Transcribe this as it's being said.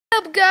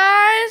up,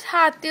 guys?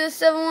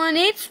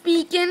 Hot718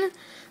 speaking,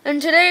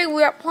 and today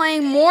we are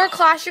playing more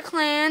Clash of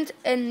Clans,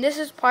 and this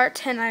is part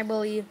 10, I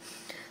believe.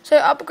 So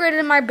I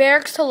upgraded my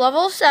barracks to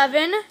level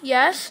 7,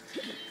 yes.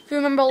 If you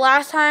remember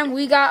last time,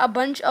 we got a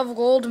bunch of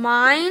gold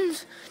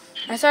mines.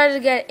 I started to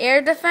get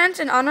air defense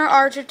and under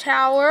archer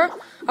tower,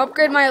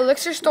 upgrade my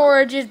elixir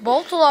storages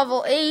both to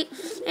level 8,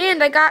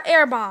 and I got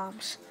air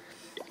bombs.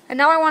 And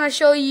now I want to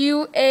show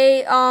you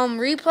a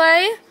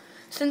replay.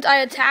 Since I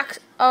attacked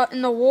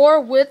in the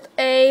war with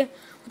a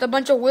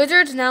bunch of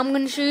wizards, now I'm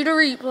going to show you the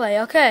replay.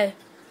 Okay,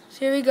 so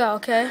here we go.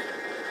 Okay,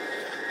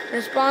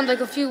 there spawned like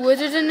a few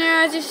wizards in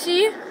there, as you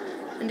see,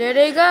 and there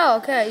they go.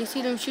 Okay, you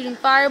see them shooting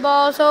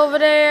fireballs over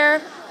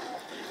there.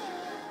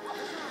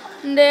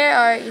 And there,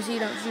 all right, you see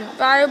them shooting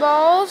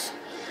fireballs.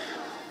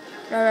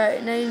 All right,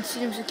 and then you see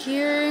them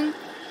securing.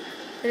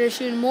 They're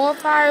shooting more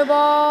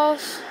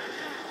fireballs.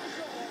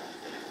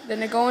 Then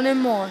they're going in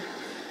more.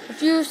 In a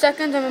few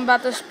seconds, I'm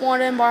about to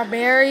spawn in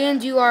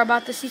barbarians. You are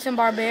about to see some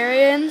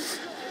barbarians.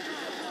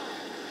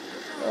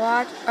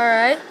 Watch.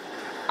 Alright.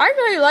 I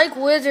really like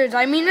wizards.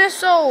 I mean, they're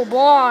so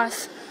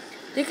boss.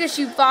 They can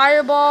shoot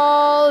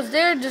fireballs.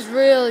 They're just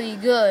really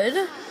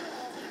good.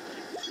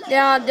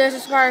 Yeah,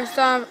 there's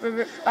some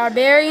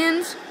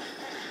barbarians.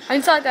 I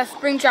just like that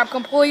spring trap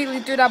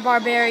completely threw that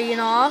barbarian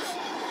off.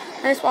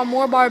 I spawned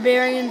more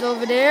barbarians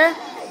over there.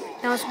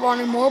 Now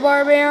spawning more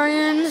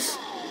barbarians.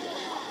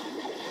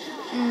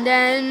 And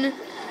then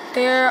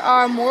there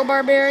are more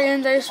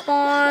barbarians they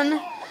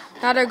spawn.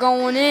 Now they're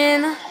going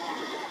in.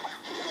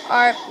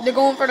 Alright, they're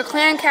going for the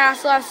clan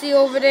castle I see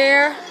over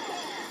there.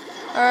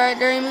 Alright,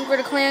 they're aiming for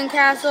the clan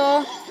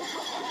castle.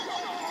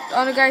 The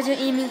other guys are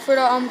aiming for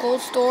the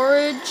gold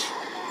storage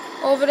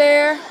over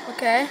there.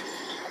 Okay.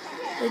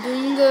 They're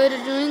doing good,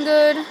 they're doing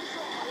good.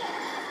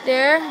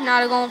 There, now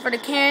they're going for the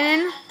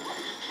cannon,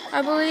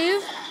 I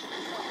believe.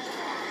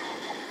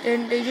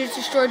 They just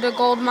destroyed the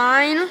gold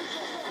mine,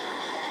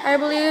 I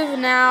believe.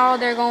 Now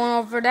they're going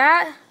over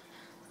that.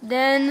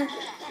 Then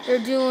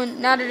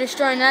now they're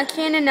destroying that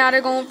cannon. Now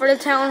they're going for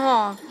the town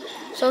hall.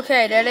 So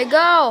okay, there they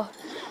go.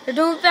 They're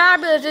doing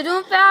fabulous. They're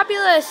doing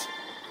fabulous.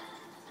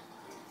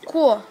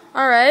 Cool.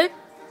 All right.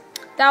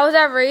 That was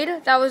that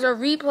raid. That was a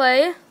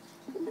replay.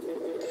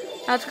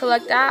 Let's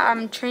collect that.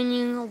 I'm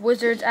training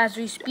wizards as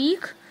we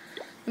speak.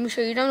 Let me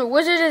show you them. The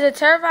wizard is a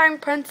terrifying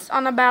presence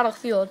on the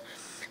battlefield.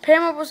 Pair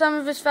him up with some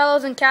of his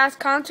fellows and cast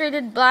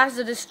concentrated blasts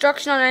of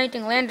destruction on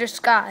anything, land or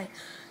sky.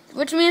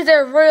 Which means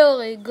they're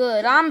really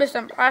good. I'm just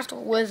impressed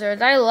with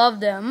wizards. I love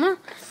them.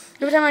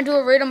 Every time I do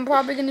a raid, I'm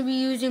probably going to be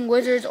using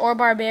wizards or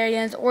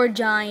barbarians or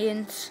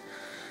giants.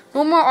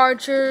 No more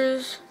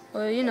archers.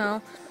 Well, you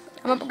know.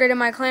 I'm upgrading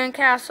my clan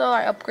castle.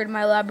 I upgraded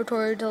my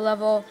laboratory to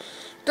level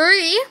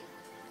 3.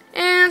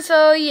 And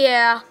so,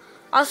 yeah.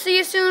 I'll see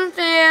you soon,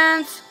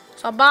 fans.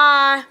 So,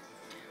 bye.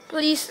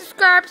 Please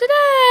subscribe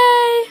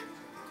today.